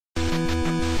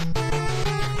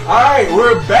Alright,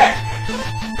 we're back.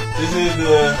 This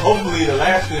is hopefully the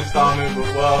last installment, but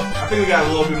well, I think we got a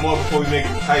little bit more before we make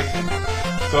it to Tyson.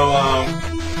 So,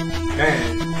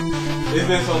 man, it's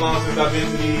been so long since I've been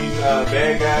to these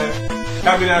bad guys.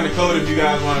 Copy down the code if you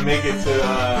guys want to make it to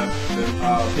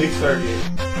the big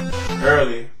circuit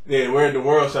early. Yeah, we're at the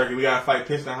world circuit. We gotta fight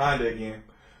Piston Honda again.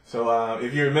 So,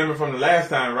 if you remember from the last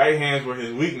time, right hands were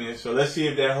his weakness. So let's see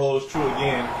if that holds true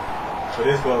again for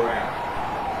this go around.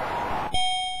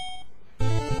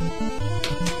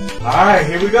 Alright,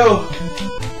 here we go.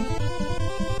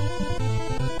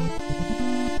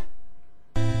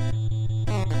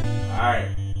 Alright.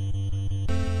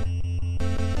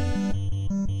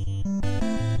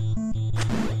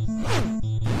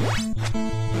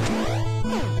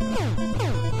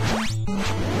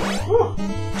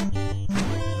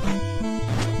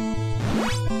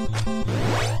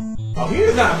 Oh,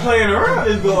 he's not playing around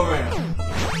this go around.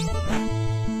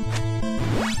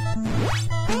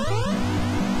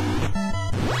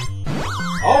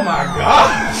 Oh my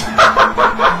gosh!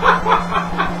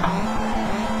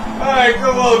 Alright,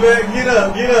 come on, man. Get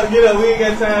up, get up, get up. We ain't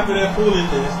got time for that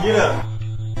foolishness. Get up.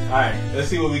 Alright, let's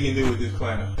see what we can do with this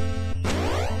clown.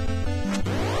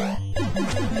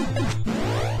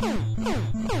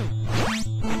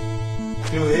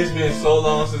 Dude, it's been so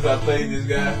long since I played this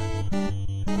guy.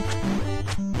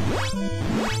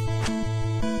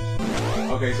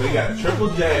 Okay, so he got a triple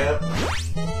jab.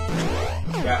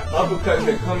 Got uppercuts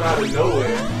that come out of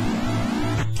nowhere.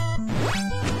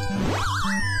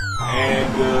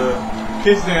 And the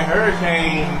Piston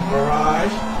Hurricane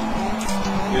barrage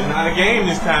is not a game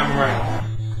this time around.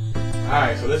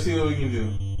 Alright, so let's see what we can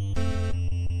do.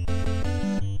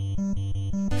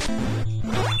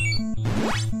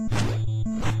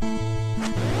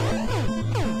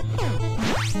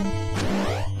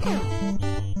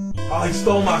 Oh, he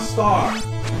stole my star.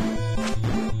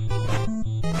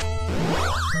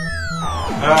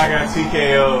 Oh, I got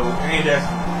TKO. Ain't that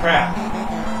some crap?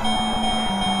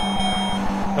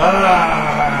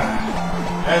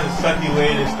 That's a sucky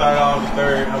way to start off the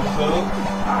third episode.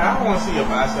 I don't want to see a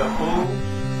bicep fool.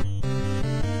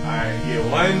 Alright, get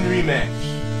one rematch.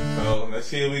 So let's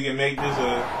see if we can make this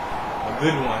a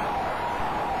good one.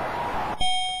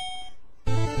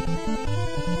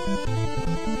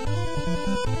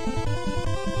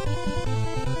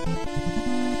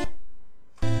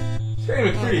 This game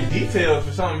is pretty detailed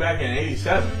for something back in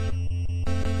 '87.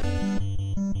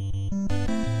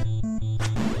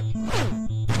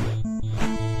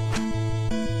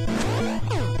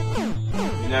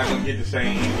 You're not gonna get the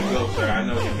same easy go, sir. I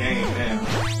know your game now.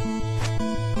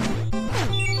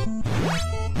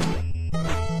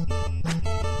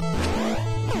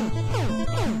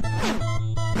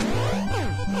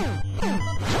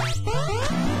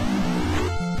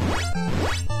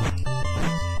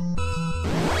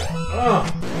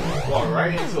 Walk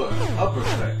right into an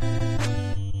uppercut.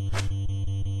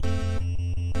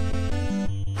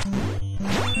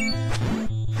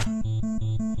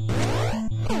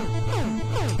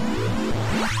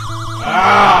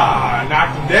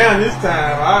 Knocked him down this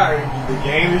time. Alright, the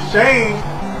game has changed.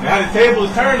 Now the table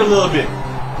has turned a little bit.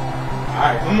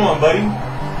 Alright, come on, buddy.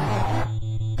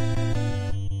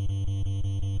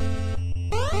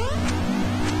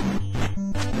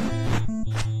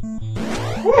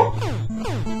 Woo!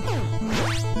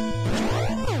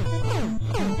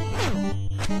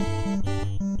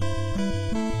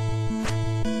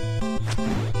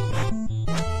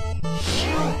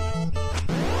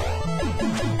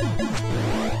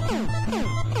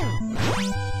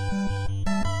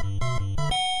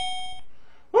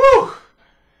 Woo!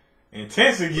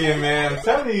 Intense again, man. I'm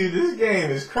telling you, this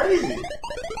game is crazy.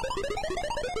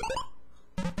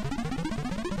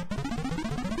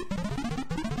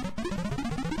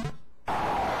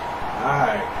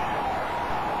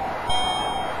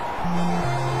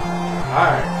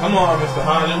 Alright, come on, Mr.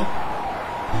 Honda.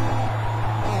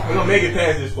 We're gonna make it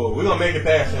past this fool. We're gonna make it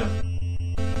past him.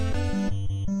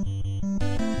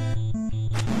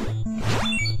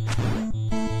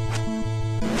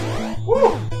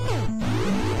 Woo!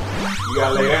 You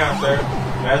gotta lay down, sir.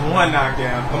 That's one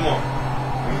knockdown. Come on.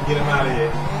 We can get him out of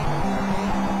here.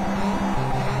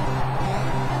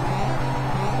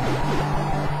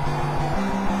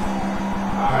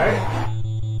 Alright.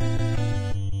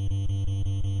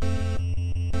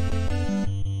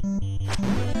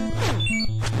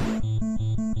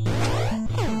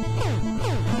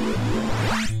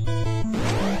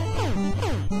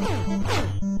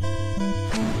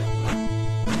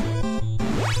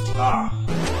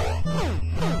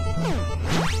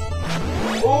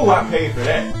 Oh, I paid for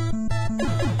that.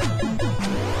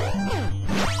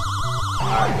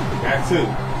 Alright, got two.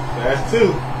 So that's 2.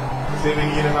 Let's see if we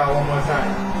can get him out one more time.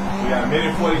 We got a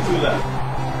minute 42 left.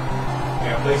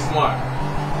 Yeah, play smart.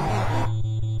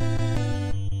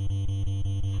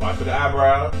 Watch for the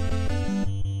eyebrow.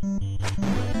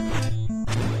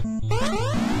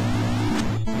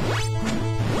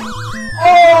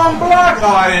 Oh, I'm blocked!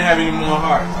 Oh, I didn't have any more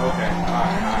hearts. Okay,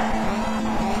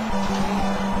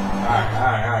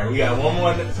 alright. We got one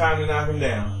more time to knock him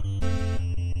down.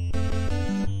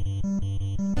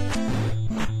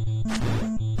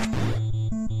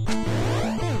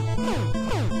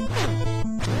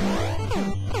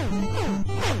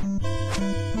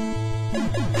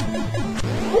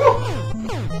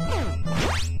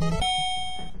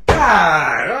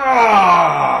 God!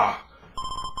 Oh.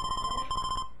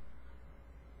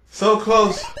 So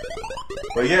close,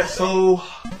 but yet so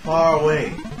far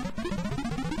away.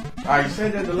 Alright, you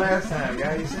said that the last time,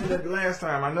 guys. You said that the last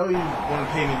time. I know you want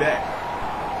to pay me back.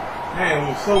 Man, we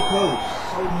were so close.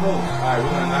 So close. Alright, we're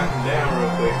going to knock him down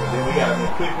real quick, but then we got to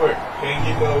make quick work. Can't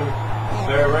get those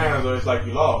third rounds or it's like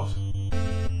you lost.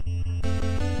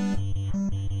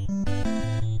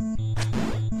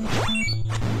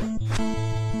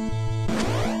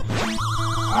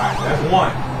 Alright, that's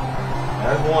 1.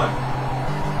 That's 1.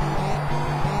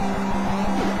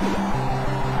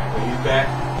 Alright, so he's back.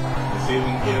 Let's see if we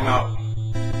can get him out.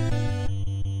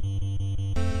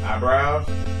 Eyebrows.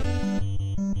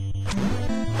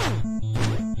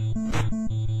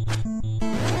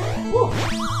 Woo.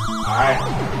 Alright.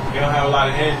 He don't have a lot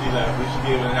of energy left. We should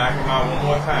be able to knock him out one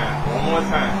more time. One more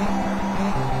time.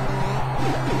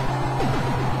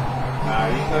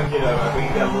 He's gonna get up. I think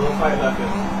he got a little fight left in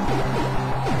him.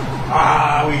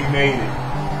 Ah, we made it.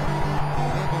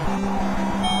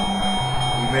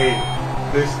 We made it.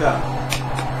 Good stuff.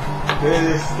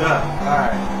 Good stuff.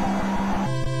 Alright.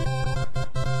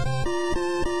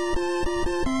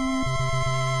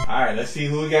 Alright, let's see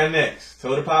who we got next.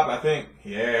 Soda Pop, I think.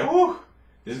 Yeah, woo.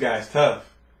 This guy's tough.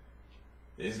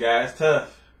 This guy's tough.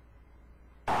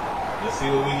 Let's see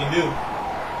what we can do.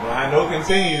 Well, I know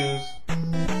continues.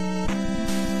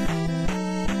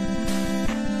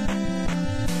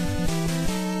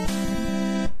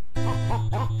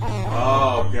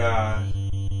 Oh, God.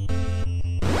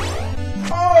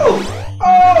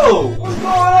 Oh! What's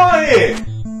going on here?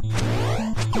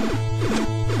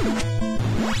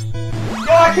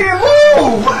 Yo, I can't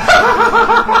move!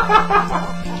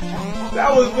 That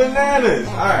was bananas.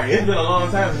 Alright, it's been a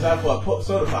long time since I fought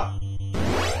Soda Pop.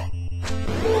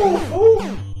 Ooh.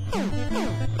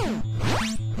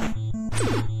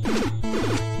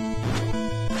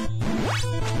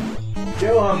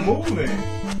 Yo, I'm moving.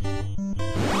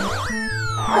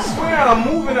 I swear I'm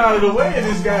moving out of the way of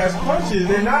this guy's punches.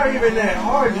 They're not even that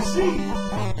hard to see.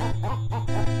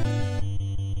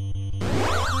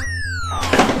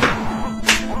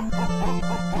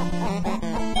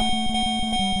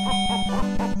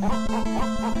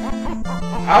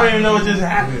 I don't even know what just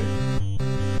happened.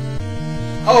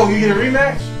 Oh, you get a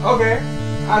rematch? Okay,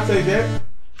 I'll take that.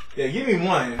 Yeah, give me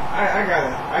one. I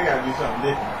gotta do something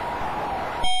different.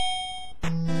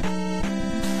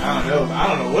 I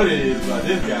don't know what it is about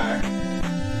this guy.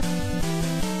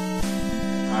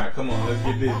 Alright, come on, let's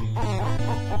get busy.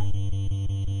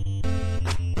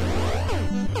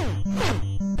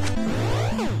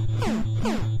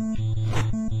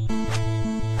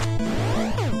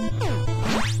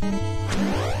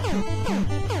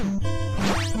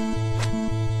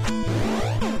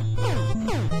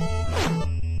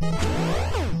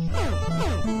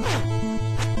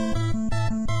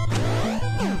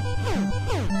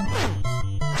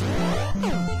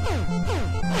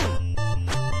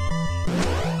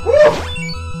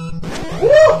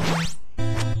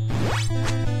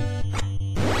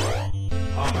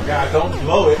 God, don't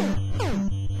blow it.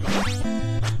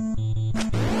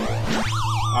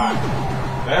 Alright,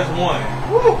 that's 1.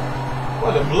 Woo!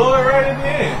 What, to blow it right at the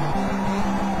end?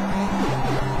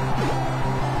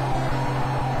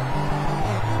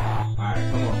 Alright,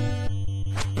 come on.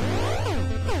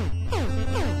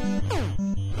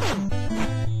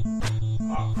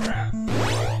 Oh, crap.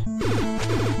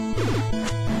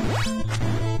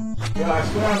 Yo, I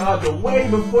swear I'm out the way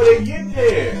before they get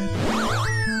there.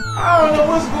 I don't know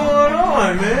what's going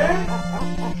on, man.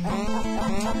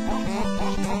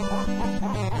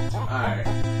 Alright.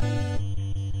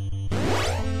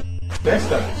 That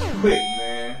stuff is quick,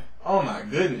 man. Oh my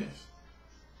goodness.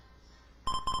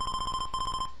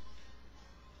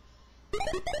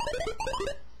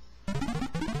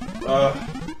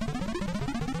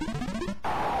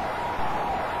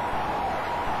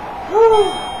 Whew.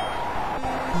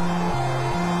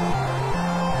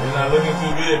 It's not looking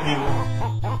too good, people.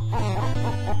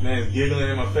 Man's giggling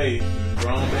in my face.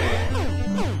 Grown man.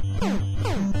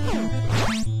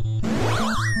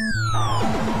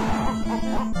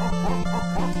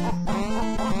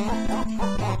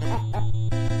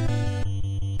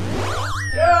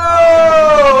 Yo!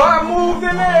 I moved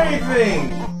and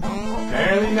everything!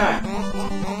 Apparently not.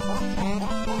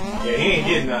 Yeah, he ain't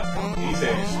getting nothing. He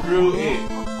said, screw it.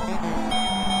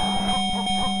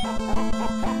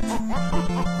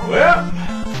 Well,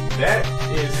 that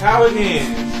is how it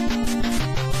ends.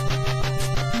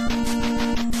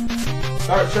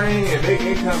 Start training and make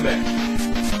it come back.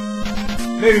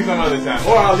 Maybe some other time.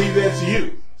 Or I'll leave that to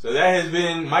you. So that has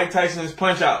been Mike Tyson's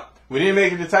Punch-Out. We didn't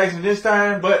make it to Tyson this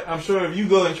time, but I'm sure if you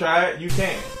go and try it, you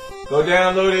can. Go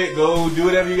download it. Go do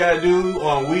whatever you got to do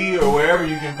on Wii or wherever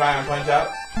you can find Punch-Out.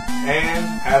 And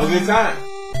have a good time.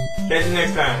 Catch you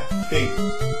next time. Peace.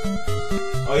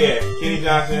 Oh yeah, Kenny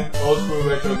Johnson, old school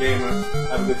retro gamer.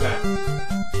 Have a good time.